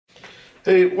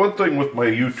Hey, one thing with my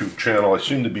YouTube channel, I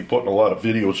seem to be putting a lot of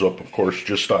videos up, of course,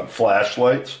 just on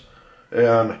flashlights.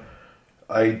 And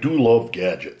I do love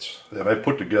gadgets. And I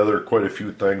put together quite a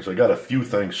few things. I got a few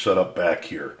things set up back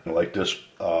here. Like this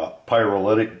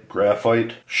pyrolytic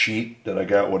graphite sheet that I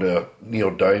got with a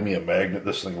neodymium magnet.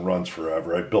 This thing runs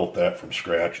forever. I built that from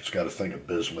scratch. It's got a thing of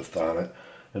bismuth on it.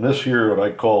 And this here, what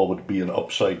I call would be an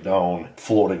upside down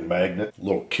floating magnet,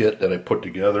 little kit that I put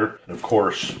together. And of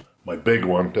course, my big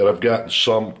one that I've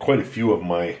gotten quite a few of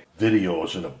my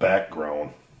videos in the background,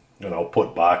 and I'll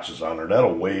put boxes on there.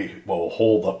 That'll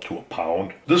hold up to a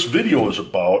pound. This video is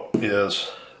about is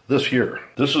this here.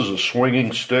 This is a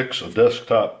Swinging Sticks, a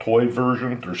desktop toy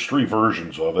version. There's 3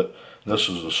 versions of it. This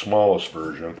is the smallest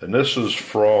version. And this is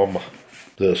from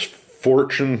this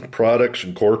Fortune Products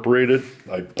Incorporated.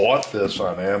 I bought this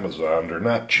on Amazon. They're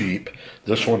not cheap.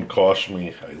 This one cost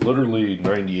me literally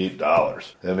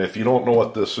 $98. And if you don't know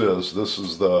what this is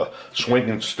the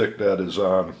swinging stick that is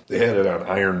on, they had it on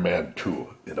Iron Man 2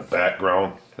 in the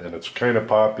background, and it's kind of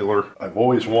popular. I've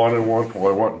always wanted one,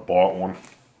 well, I went and bought one.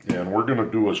 And what we're going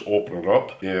to do is open it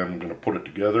up, and I'm going to put it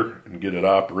together and get it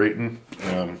operating,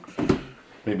 and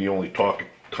maybe only talk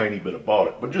tiny bit about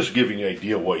it, but just giving you an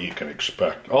idea what you can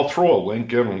expect. I'll throw a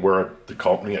link in where the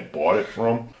company I bought it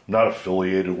from. Not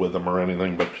affiliated with them or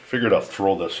anything, but figured I'll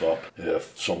throw this up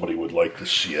if somebody would like to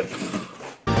see it.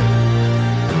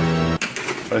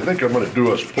 I think I'm going to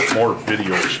do is put more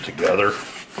videos together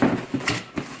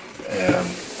and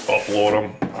upload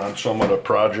them on some of the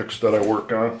projects that I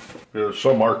work on.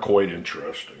 Some are quite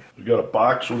interesting. We got a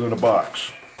box within a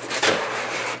box.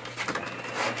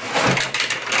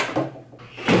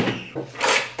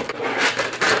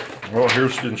 Well,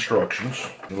 here's the instructions.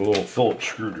 A little Phillips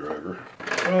screwdriver.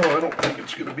 Well, I don't think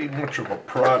it's going to be much of a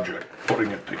project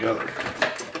putting it together.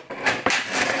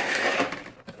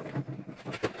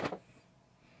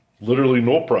 Literally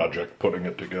no project putting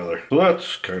it together. So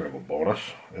that's kind of a bonus.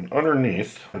 And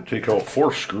underneath, I take out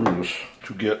 4 screws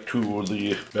to get to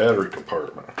the battery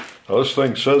compartment. Now this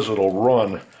thing says it'll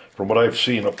run, from what I've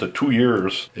seen, up to 2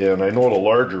 years. And I know the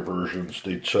larger versions,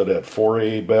 they said had 4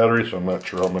 AA batteries. I'm not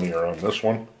sure how many are on this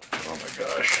one. Oh my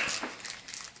gosh.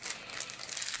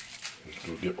 Let's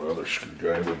go get my other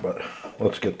screwdriver, but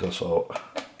let's get this out.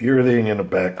 Everything in the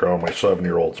background, my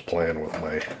 7-year-old's playing with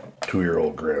my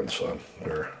 2-year-old grandson.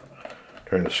 They're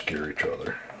trying to scare each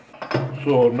other.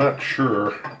 So I'm not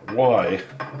sure why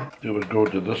it would go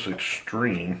to this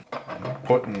extreme,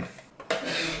 putting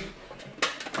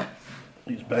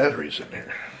these batteries in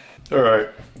here.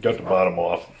 Alright, got the bottom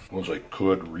off. As long as I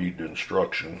could read the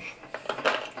instructions.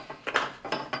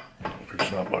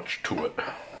 There's not much to it.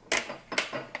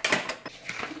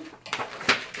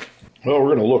 Well, we're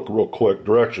going to look real quick.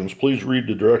 Directions. Please read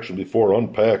the direction before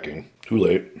unpacking. Too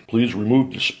late. Please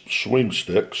remove the swing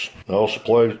sticks. Now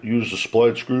use the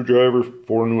supplied screwdriver.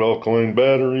 4 new alkaline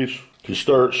batteries. To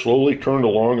start, slowly turn the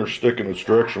longer stick in its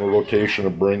directional rotation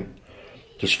and bring.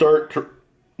 Slowly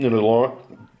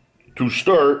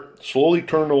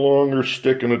turn the longer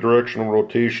stick in a directional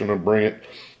rotation and bring it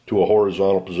to a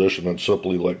horizontal position, and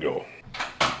simply let go.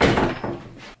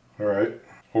 Alright,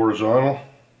 horizontal,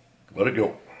 let it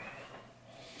go.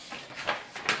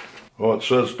 Well, it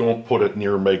says don't put it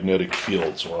near magnetic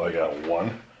fields. Well, I got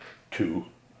 1, 2,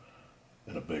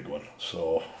 and a big one.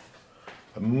 So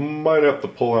I might have to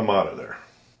pull them out of there.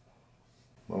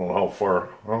 I don't know how far.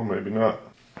 Oh, maybe not.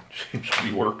 Seems to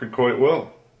be working quite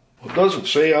well. Well, it doesn't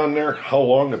say on there how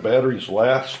long the batteries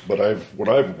last, but what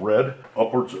I've read,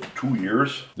 upwards of 2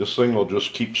 years. This thing will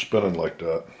just keep spinning like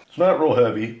that. It's not real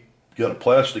heavy. Got a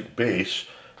plastic base.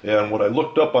 And when I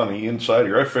looked up on the inside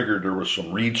here, I figured there was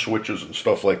some reed switches and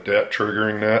stuff like that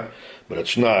triggering that, but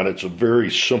it's not. It's a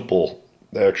very simple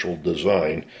actual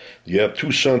design. You have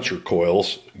 2 sensor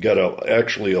coils. You got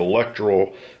actually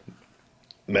electromagnet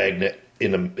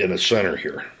in the center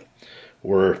here,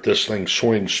 where this thing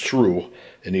swings through,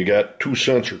 and you got 2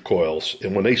 sensor coils.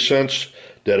 And when they sense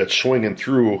that it's swinging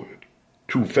through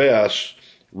too fast,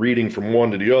 reading from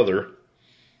one to the other,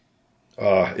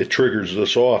 it triggers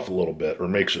this off a little bit, or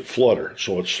makes it flutter,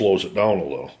 so it slows it down a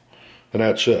little. And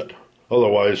that's it.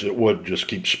 Otherwise, it would just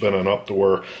keep spinning up to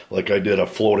where, like I did a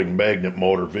floating magnet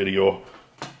motor video,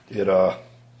 it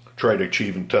tried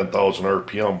achieving 10,000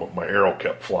 RPM, but my arrow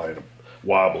kept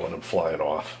wobbling and flying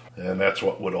off. And that's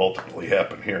what would ultimately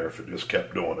happen here if it just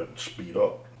kept doing it and speed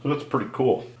up. So that's pretty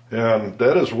cool. And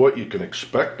that is what you can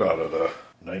expect out of the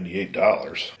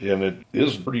 $98, and it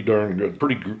is pretty darn good,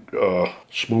 pretty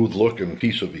smooth looking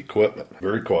piece of equipment.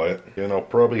 Very quiet, and I'll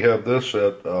probably have this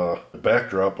at the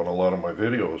backdrop on a lot of my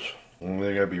videos. The only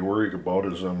thing I'd be worried about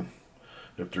is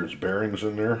if there's bearings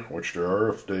in there, which there are,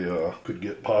 if they could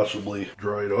get possibly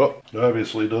dried up. It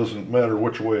obviously doesn't matter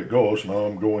which way it goes. Now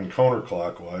I'm going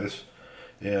counterclockwise,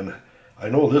 and I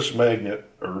know this magnet,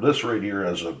 or this right here,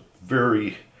 has a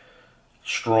very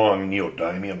strong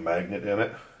neodymium magnet in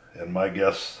it, and my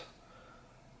guess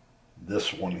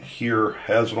this one here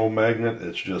has no magnet.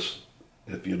 It's just,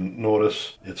 if you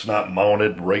notice, it's not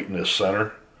mounted right in the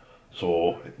center.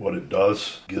 So what it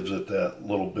does, gives it that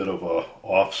little bit of a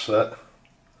offset,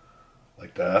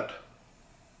 like that.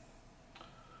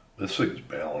 This thing's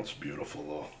balanced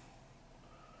beautiful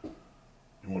though.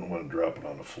 You wouldn't want to drop it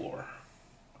on the floor.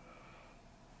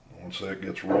 Once that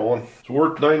gets rolling. It's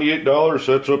worth $98.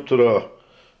 That's up to the,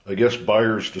 I guess,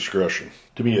 buyer's discretion.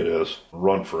 To me it is.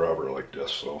 Run forever like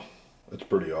this, so it's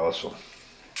pretty awesome.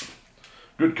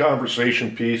 Good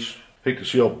conversation piece. Hate to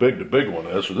see how big the big one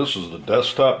is. So this is the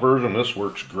desktop version. This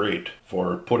works great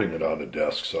for putting it on the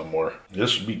desk somewhere.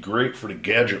 This would be great for the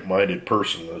gadget-minded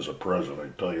person as a present, I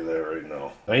can tell you that right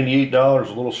now. $98, a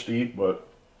little steep, but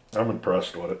I'm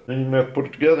impressed with it. Then you have to put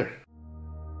it together.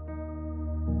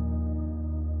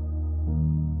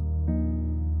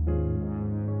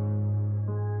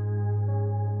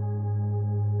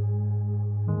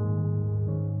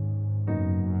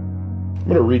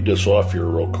 I'm going to read this off here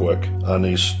real quick. On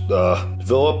these,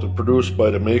 developed and produced by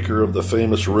the maker of the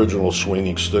famous original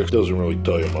swinging stick. Doesn't really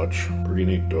tell you much. Pretty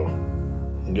neat though.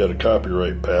 You got a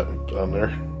copyright patent on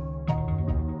there.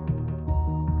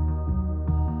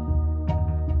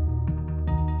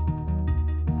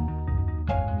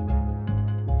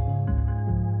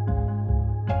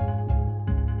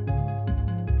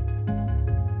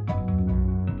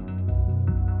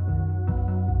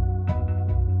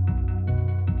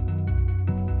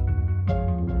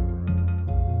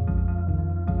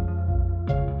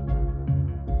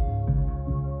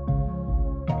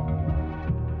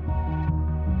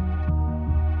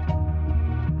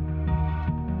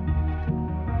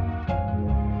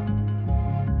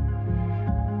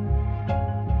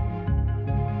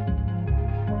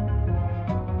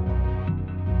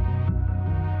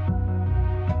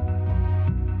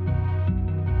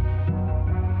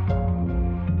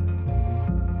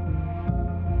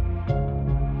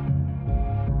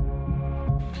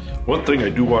 One thing I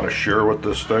do want to share with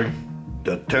this thing,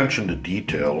 the attention to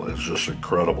detail is just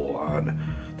incredible on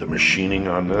the machining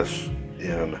on this,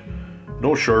 and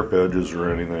no sharp edges or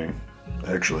anything.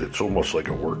 Actually, it's almost like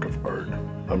a work of art.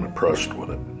 I'm impressed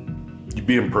with it. You'd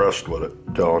be impressed with it,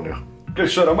 I'm telling you. Like I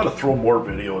said, I'm going to throw more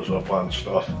videos up on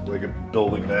stuff, like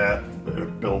building that,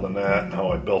 and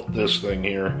how I built this thing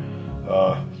here.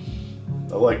 I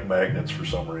like magnets for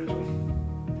some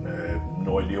reason. I have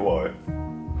no idea why.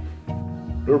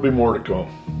 There'll be more to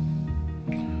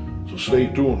come. So stay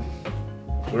tuned.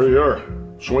 There you are.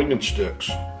 Swinging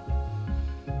sticks.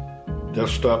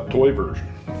 Desktop toy version.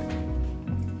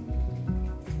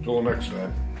 Till next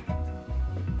time.